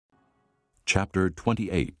Chapter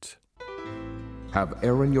 28. Have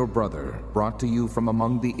Aaron your brother brought to you from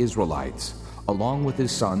among the Israelites, along with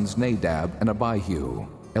his sons Nadab and Abihu,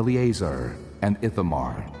 Eleazar and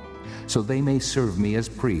Ithamar, so they may serve me as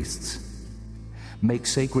priests. Make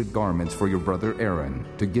sacred garments for your brother Aaron,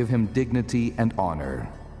 to give him dignity and honor.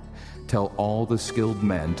 Tell all the skilled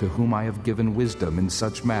men to whom I have given wisdom in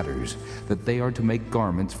such matters that they are to make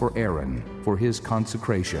garments for Aaron, for his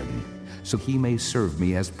consecration, so he may serve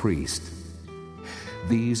me as priest.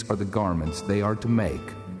 These are the garments they are to make: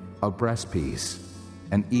 a breastpiece,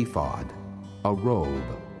 an ephod, a robe,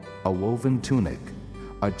 a woven tunic,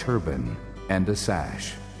 a turban, and a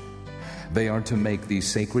sash. They are to make these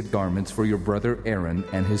sacred garments for your brother Aaron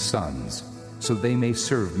and his sons, so they may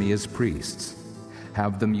serve me as priests.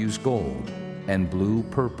 Have them use gold, and blue,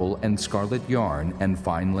 purple, and scarlet yarn, and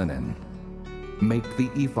fine linen. Make the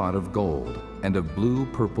ephod of gold, and of blue,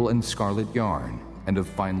 purple, and scarlet yarn, and of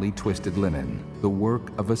finely twisted linen, the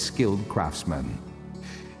work of a skilled craftsman.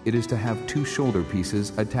 It is to have 2 shoulder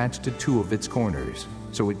pieces attached to 2 of its corners,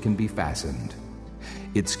 so it can be fastened.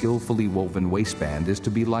 Its skillfully woven waistband is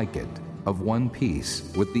to be like it, of 1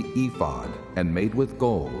 piece with the ephod, and made with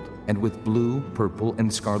gold, and with blue, purple,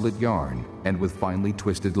 and scarlet yarn, and with finely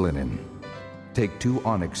twisted linen. Take 2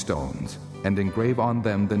 onyx stones, and engrave on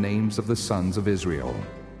them the names of the sons of Israel,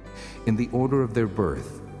 in the order of their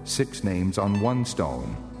birth, 6 names on 1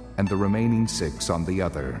 stone, and the remaining 6 on the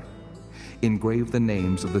other. Engrave the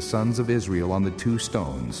names of the sons of Israel on the 2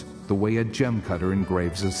 stones, the way a gem cutter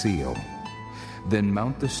engraves a seal. Then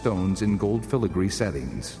mount the stones in gold filigree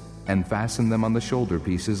settings, and fasten them on the shoulder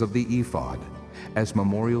pieces of the ephod, as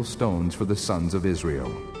memorial stones for the sons of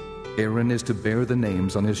Israel. Aaron is to bear the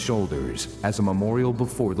names on his shoulders as a memorial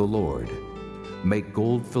before the Lord. Make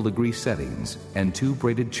gold filigree settings and 2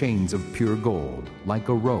 braided chains of pure gold, like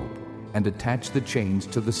a rope, and attach the chains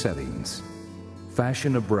to the settings.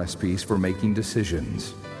 Fashion a breastpiece for making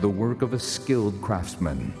decisions, the work of a skilled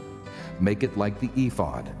craftsman. Make it like the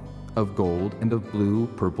ephod, of gold and of blue,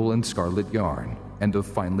 purple, and scarlet yarn, and of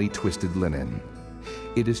finely twisted linen.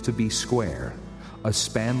 It is to be square, a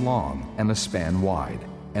span long and a span wide,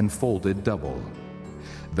 and folded double.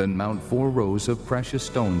 Then mount 4 rows of precious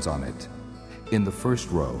stones on it. In the first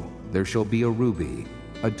row there shall be a ruby,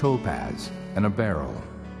 a topaz, and a beryl.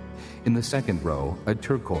 In the second row a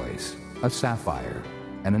turquoise, a sapphire,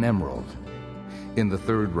 and an emerald. In the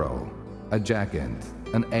third row a jacinth,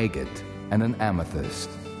 an agate, and an amethyst.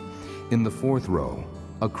 In the fourth row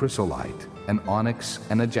a chrysolite, an onyx,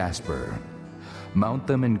 and a jasper. Mount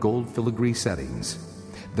them in gold filigree settings.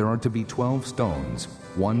 There are to be 12 stones,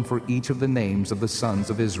 1 for each of the names of the sons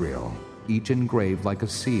of Israel, each engraved like a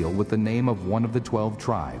seal with the name of one of the 12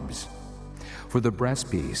 tribes. For the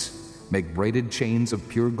breastpiece, make braided chains of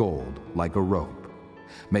pure gold, like a rope.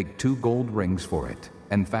 Make 2 gold rings for it,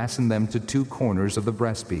 and fasten them to 2 corners of the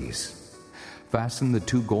breastpiece. Fasten the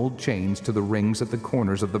 2 gold chains to the rings at the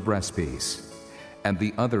corners of the breastpiece, and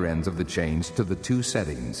the other ends of the chains to the 2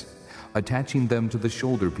 settings, attaching them to the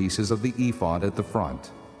shoulder pieces of the ephod at the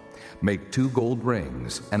front. Make 2 gold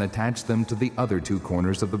rings and attach them to the other 2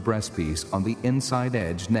 corners of the breastpiece on the inside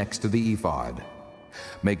edge next to the ephod.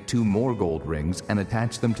 Make 2 more gold rings and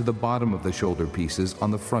attach them to the bottom of the shoulder pieces on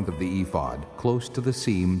the front of the ephod, close to the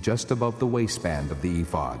seam just above the waistband of the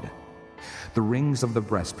ephod. The rings of the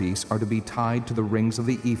breastpiece are to be tied to the rings of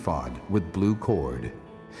the ephod with blue cord,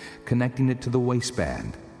 connecting it to the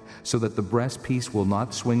waistband, so that the breastpiece will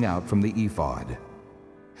not swing out from the ephod.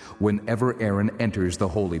 Whenever Aaron enters the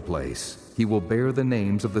holy place, he will bear the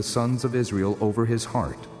names of the sons of Israel over his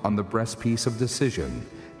heart on the breastpiece of decision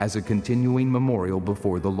as a continuing memorial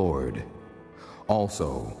before the Lord.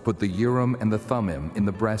 Also, put the Urim and the Thummim in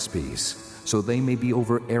the breastpiece, so they may be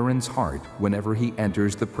over Aaron's heart whenever he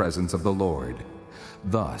enters the presence of the Lord.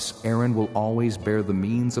 Thus, Aaron will always bear the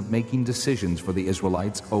means of making decisions for the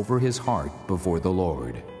Israelites over his heart before the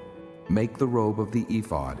Lord. Make the robe of the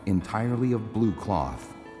ephod entirely of blue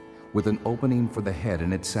cloth, with an opening for the head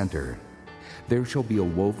in its center. There shall be a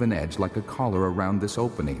woven edge like a collar around this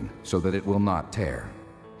opening, so that it will not tear.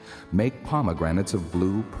 Make pomegranates of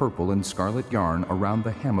blue, purple, and scarlet yarn around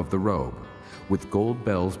the hem of the robe, with gold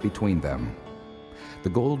bells between them. The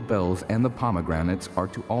gold bells and the pomegranates are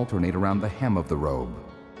to alternate around the hem of the robe.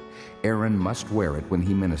 Aaron must wear it when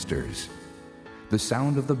he ministers. The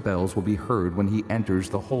sound of the bells will be heard when he enters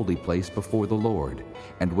the holy place before the Lord,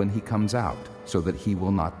 and when he comes out, so that he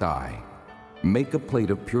will not die. Make a plate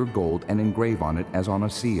of pure gold and engrave on it as on a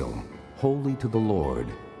seal, holy to the Lord.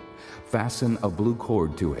 Fasten a blue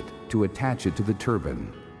cord to it, to attach it to the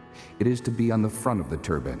turban. It is to be on the front of the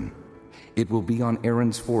turban. It will be on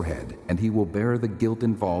Aaron's forehead, and he will bear the guilt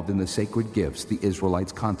involved in the sacred gifts the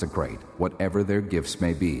Israelites consecrate, whatever their gifts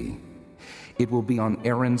may be. It will be on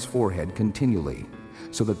Aaron's forehead continually,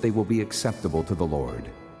 so that they will be acceptable to the Lord.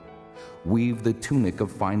 Weave the tunic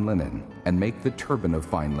of fine linen, and make the turban of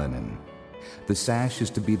fine linen. The sash is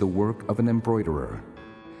to be the work of an embroiderer.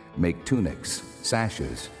 Make tunics,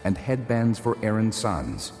 sashes, and headbands for Aaron's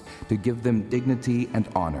sons, to give them dignity and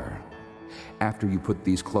honor. After you put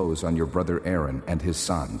these clothes on your brother Aaron and his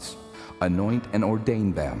sons, anoint and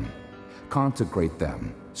ordain them. Consecrate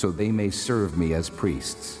them, so they may serve me as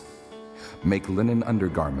priests. Make linen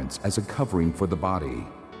undergarments as a covering for the body,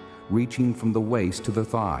 reaching from the waist to the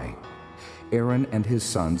thigh. Aaron and his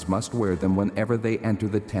sons must wear them whenever they enter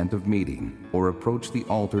the tent of meeting or approach the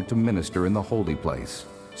altar to minister in the holy place,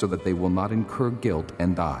 so that they will not incur guilt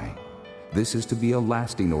and die. This is to be a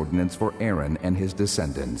lasting ordinance for Aaron and his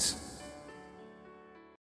descendants.